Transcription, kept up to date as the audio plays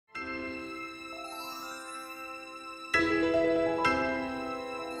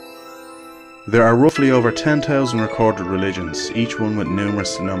There are roughly over 10,000 recorded religions, each one with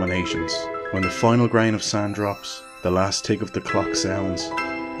numerous denominations. When the final grain of sand drops, the last tick of the clock sounds,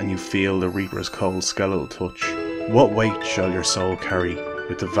 and you feel the Reaper's cold skeletal touch, what weight shall your soul carry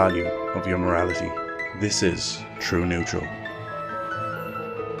with the value of your morality? This is True Neutral.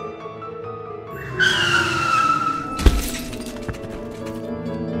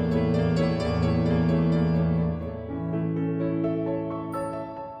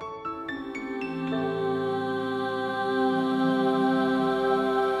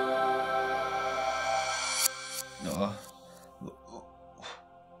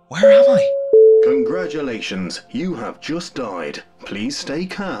 Where am I? Congratulations, you have just died. Please stay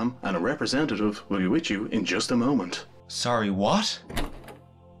calm and a representative will be with you in just a moment. Sorry, what?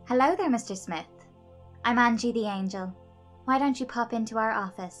 Hello there, Mr. Smith. I'm Angie the Angel. Why don't you pop into our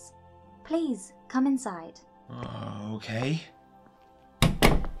office? Please, come inside. Okay.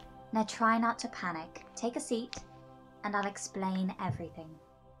 Now try not to panic. Take a seat, and I'll explain everything.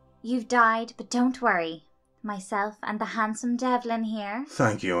 You've died, but don't worry. Myself and the handsome Devlin here.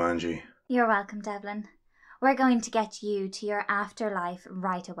 Thank you, Angie. You're welcome, Devlin. We're going to get you to your afterlife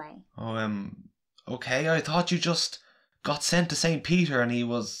right away. Okay, I thought you just got sent to St. Peter and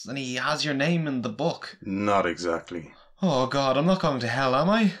he has your name in the book. Not exactly. Oh God, I'm not going to hell,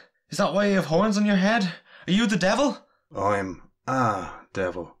 am I? Is that why you have horns on your head? Are you the devil? I'm a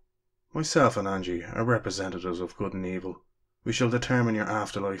devil. Myself and Angie are representatives of good and evil. We shall determine your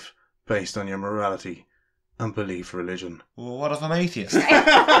afterlife based on your morality and belief religion. What if I'm atheist?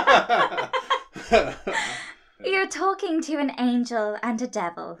 You're talking to an angel and a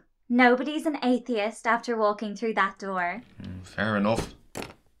devil. Nobody's an atheist after walking through that door. Fair enough.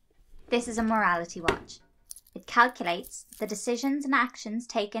 This is a morality watch. It calculates the decisions and actions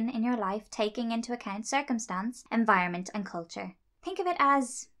taken in your life, taking into account circumstance, environment and culture. Think of it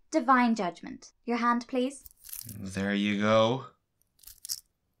as divine judgment. Your hand, please. There you go.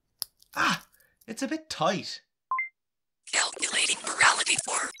 It's a bit tight. Calculating morality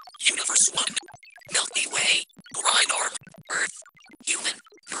for Universe 1, Milky Way, Rhinorm, Earth, Human,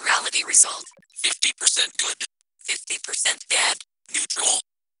 morality result, 50% good, 50% bad, neutral,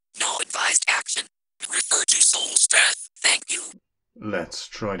 no advised action, refer to soul's death, thank you. Let's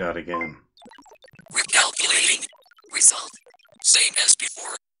try that again. Recalculating, result, same as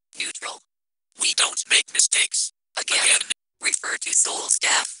before, neutral, we don't make mistakes, again, refer to soul's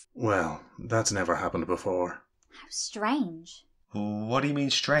death. Well, that's never happened before. How strange. What do you mean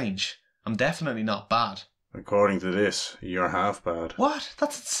strange? I'm definitely not bad. According to this, you're half bad. What?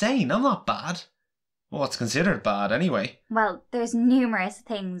 That's insane. I'm not bad. What's considered bad anyway? Well, there's numerous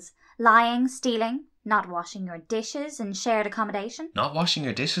things. Lying, stealing, not washing your dishes and shared accommodation. Not washing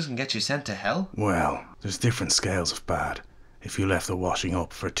your dishes can get you sent to hell? Well, there's different scales of bad. If you left the washing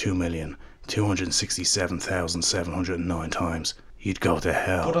up for 2,267,709 times, you'd go to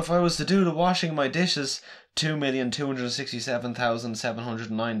hell. But if I was to do the washing of my dishes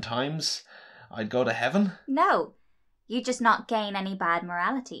 2,267,709 times, I'd go to heaven? No, you just not gain any bad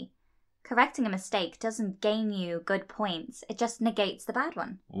morality. Correcting a mistake doesn't gain you good points, it just negates the bad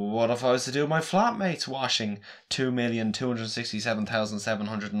one. What if I was to do my flatmate's washing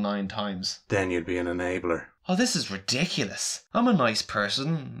 2,267,709 times? Then you'd be an enabler. Oh, this is ridiculous. I'm a nice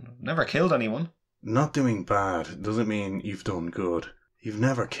person, never killed anyone. Not doing bad doesn't mean you've done good. You've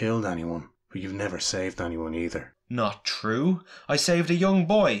never killed anyone, but you've never saved anyone either. Not true. I saved a young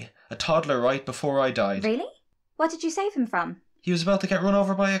boy, a toddler, right before I died. Really? What did you save him from? He was about to get run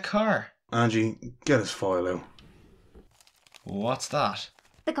over by a car. Angie, get his file out. What's that?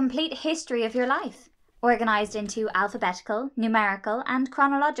 The complete history of your life, organised into alphabetical, numerical and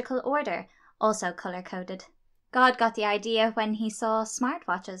chronological order, also colour-coded. God got the idea when he saw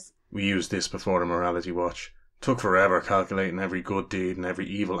smartwatches. We used this before the morality watch. Took forever calculating every good deed and every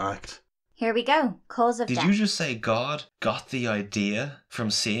evil act. Here we go. Cause of Did death. you just say God got the idea from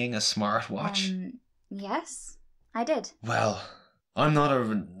seeing a smartwatch? Yes, I did. Well, I'm not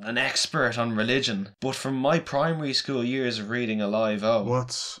an expert on religion, but from my primary school years of reading Alive O.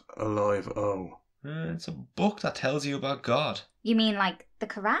 What's Alive O? It's a book that tells you about God. You mean like the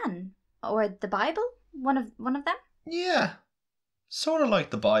Quran? Or the Bible? One of them? Yeah. Sort of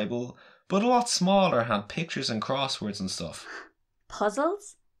like the Bible, but a lot smaller and had pictures and crosswords and stuff.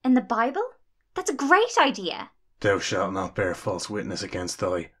 Puzzles? In the Bible? That's a great idea. Thou shalt not bear false witness against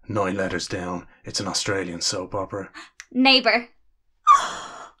thy 9 letters down. It's an Australian soap opera. Neighbour.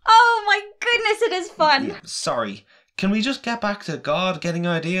 Oh my goodness, it is fun. Sorry, can we just get back to God getting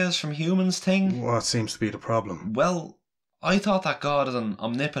ideas from humans thing? What seems to be the problem? Well, I thought that God is an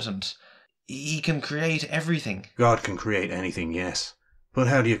omnipotent. He can create everything. God can create anything, yes. But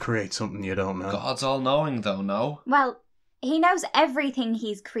how do you create something you don't know? God's all-knowing, though, no? Well, he knows everything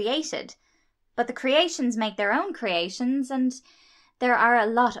he's created, but the creations make their own creations, and there are a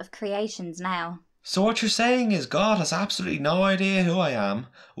lot of creations now. So what you're saying is God has absolutely no idea who I am,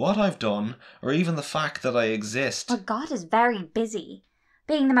 what I've done, or even the fact that I exist. Well, God is very busy,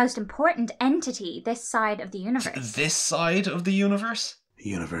 being the most important entity this side of the universe. This side of the universe? The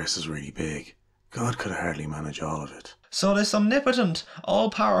universe is really big. God could hardly manage all of it. So this omnipotent,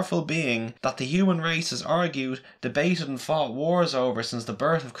 all-powerful being that the human race has argued, debated and fought wars over since the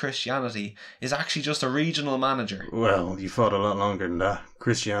birth of Christianity is actually just a regional manager. Well, you fought a lot longer than that.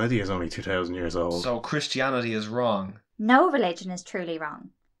 Christianity is only 2,000 years old. So Christianity is wrong. No religion is truly wrong.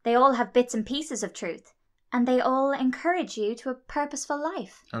 They all have bits and pieces of truth, and they all encourage you to a purposeful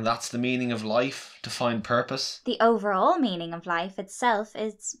life. And that's the meaning of life, to find purpose? The overall meaning of life itself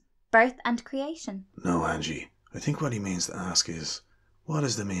is birth and creation. No, Angie. I think what he means to ask is, what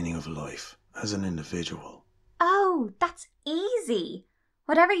is the meaning of life as an individual? Oh, that's easy.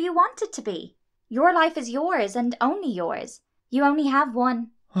 Whatever you want it to be. Your life is yours and only yours. You only have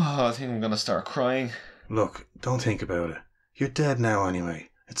one. Oh, I think I'm gonna start crying. Look, don't think about it. You're dead now anyway.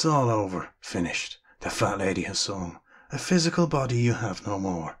 It's all over. Finished. The fat lady has sung. A physical body you have no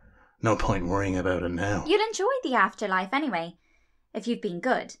more. No point worrying about it now. You'd enjoy the afterlife anyway, if you've been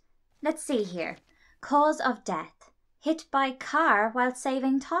good. Let's see here. Cause of death. Hit by car while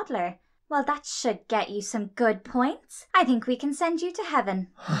saving toddler. Well, that should get you some good points. I think we can send you to heaven.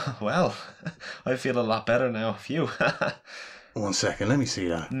 Well, I feel a lot better now. Phew. 1 second, let me see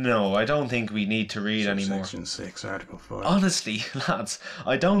that. No, I don't think we need to read anymore. Section 6, Article 5. Honestly, lads,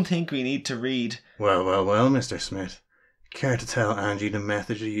 I don't think we need to read. Well, Mr. Smith. Care to tell Angie the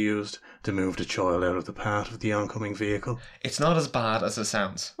method you used to move the child out of the path of the oncoming vehicle? It's not as bad as it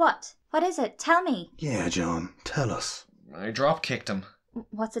sounds. What? What is it? Tell me. Yeah, John, tell us. I drop kicked him.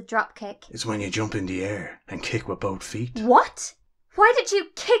 What's a drop kick? It's when you jump in the air and kick with both feet. What? Why did you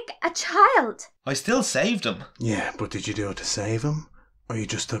kick a child? I still saved him. Yeah, but did you do it to save him? Or you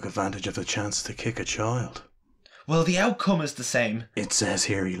just took advantage of the chance to kick a child? Well, the outcome is the same. It says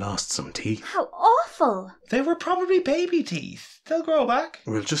here he lost some teeth. How awful. They were probably baby teeth. They'll grow back.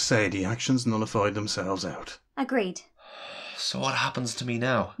 We'll just say the actions nullified themselves out. Agreed. So what happens to me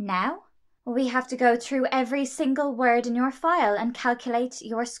now? Now? We have to go through every single word in your file and calculate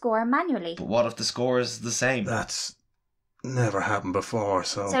your score manually. But what if the score is the same? That's never happened before,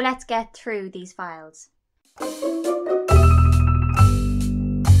 so... So let's get through these files.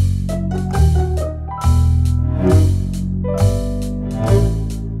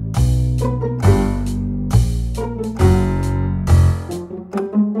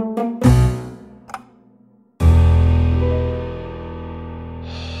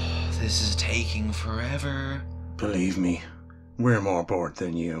 This is taking forever. Believe me, we're more bored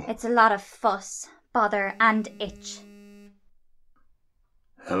than you. It's a lot of fuss, bother, and itch.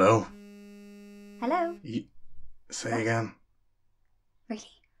 Hello? Hello? Say again. Really?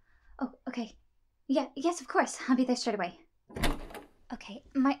 Oh, okay. Yeah, yes, of course. I'll be there straight away. Okay,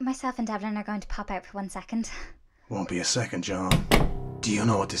 myself and Devlin are going to pop out for 1 second. Won't be a second, John. Do you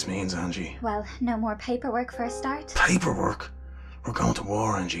know what this means, Angie? Well, no more paperwork for a start. Paperwork? We're going to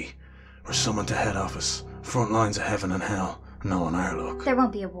war, Angie. We're summoned to head office. Front lines of heaven and hell. No on our luck. There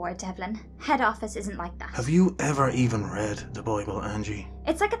won't be a war, Devlin. Head office isn't like that. Have you ever even read the Bible, Angie?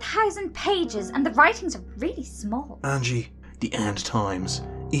 It's like 1,000 pages and the writings are really small. Angie, the end times.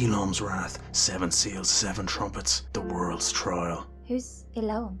 Elam's wrath. 7 seals, 7 trumpets. The world's trial. Who's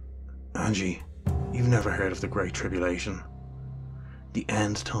Elohim? Angie, you've never heard of the Great Tribulation? The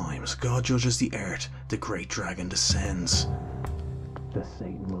end times. God judges the earth. The great dragon descends. The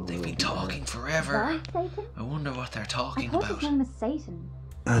Satan will They've been rule the talking earth. forever. What, Satan? I wonder what they're I talking thought about. his name was Satan.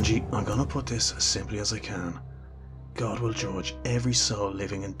 Angie, I'm gonna put this as simply as I can. God will judge every soul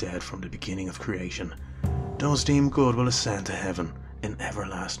living and dead from the beginning of creation. Those deemed good will ascend to heaven in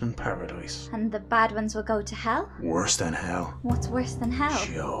everlasting paradise. And the bad ones will go to hell? Worse than hell. What's worse than hell?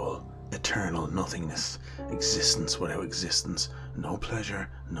 Sheol. Eternal nothingness. Existence without existence. No pleasure,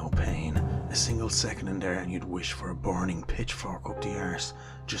 no pain. A single second in there and you'd wish for a burning pitchfork up the arse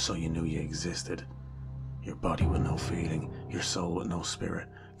just so you knew you existed. Your body with no feeling, your soul with no spirit,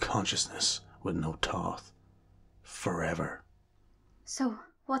 consciousness with no thought. Forever. So,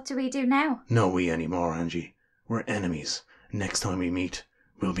 what do we do now? No we anymore, Angie. We're enemies. Next time we meet,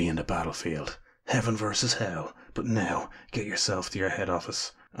 we'll be in the battlefield. Heaven versus hell. But now, get yourself to your head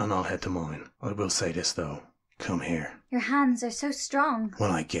office, and I'll head to mine. I will say this though. Come here. Your hands are so strong.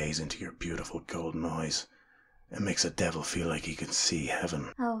 When I gaze into your beautiful golden eyes, it makes a devil feel like he can see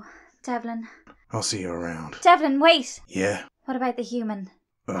heaven. Oh, Devlin. I'll see you around. Devlin, wait! Yeah? What about the human?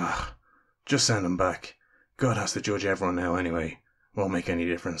 Ugh. Just send him back. God has to judge everyone now anyway. Won't make any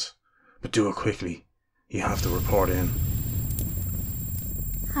difference. But do it quickly. You have to report in.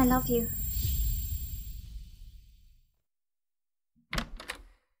 I love you.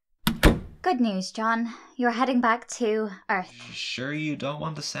 Good news, John. You're heading back to Earth. Sure you don't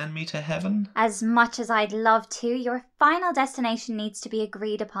want to send me to heaven? As much as I'd love to, your final destination needs to be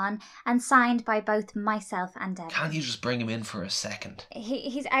agreed upon and signed by both myself and Deb. Can't you just bring him in for a second?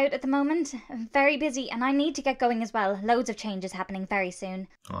 He's out at the moment, very busy, and I need to get going as well. Loads of changes happening very soon.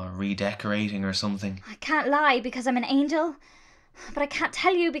 Or redecorating or something? I can't lie because I'm an angel, but I can't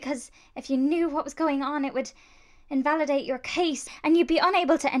tell you because if you knew what was going on, it would invalidate your case and you'd be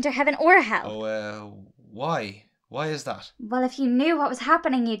unable to enter heaven or hell. Oh, why? Why is that? Well, if you knew what was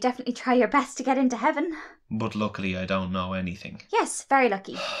happening, you'd definitely try your best to get into heaven. But luckily I don't know anything. Yes, very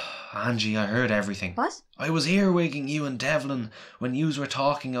lucky. Angie, I heard everything. What? I was earwigging you and Devlin when yous were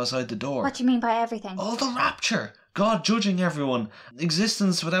talking outside the door. What do you mean by everything? All the rapture, God judging everyone,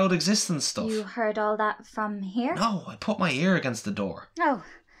 existence without existence stuff. You heard all that from here? No, I put my ear against the door. Oh,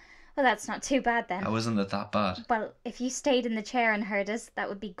 well, that's not too bad then. How isn't it that bad? Well, if you stayed in the chair and heard us, that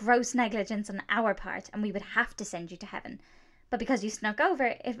would be gross negligence on our part, and we would have to send you to heaven. But because you snuck over,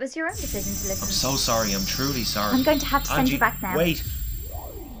 it was your own decision to listen. I'm so sorry, I'm truly sorry. I'm going to have to send Angie, you back now. Wait.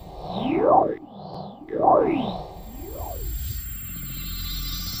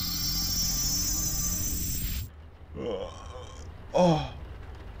 Oh.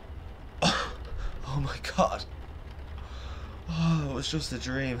 Oh my God. Oh, it was just a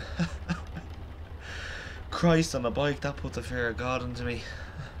dream. Christ on a bike, that put the fear of God into me.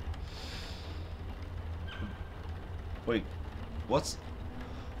 Wait, what's...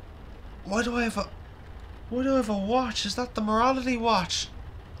 Why do I have a watch? Is that the morality watch?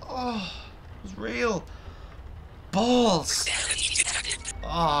 Oh, it was real. Balls.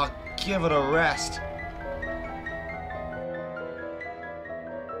 Oh, give it a rest.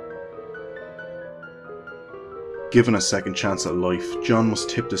 Given a second chance at life, John must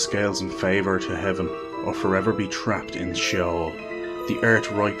tip the scales in favour to heaven, or forever be trapped in Sheol. The earth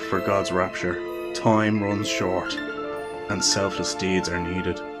ripe for God's rapture, time runs short, and selfless deeds are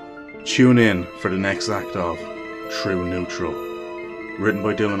needed. Tune in for the next act of True Neutral. Written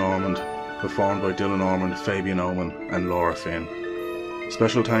by Dylan Ormond, performed by Dylan Ormond, Fabian Oman and Laura Finn.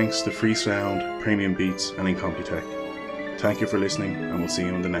 Special thanks to Free Sound, Premium Beats and Incompetech. Thank you for listening, and we'll see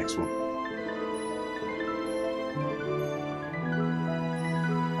you in the next one.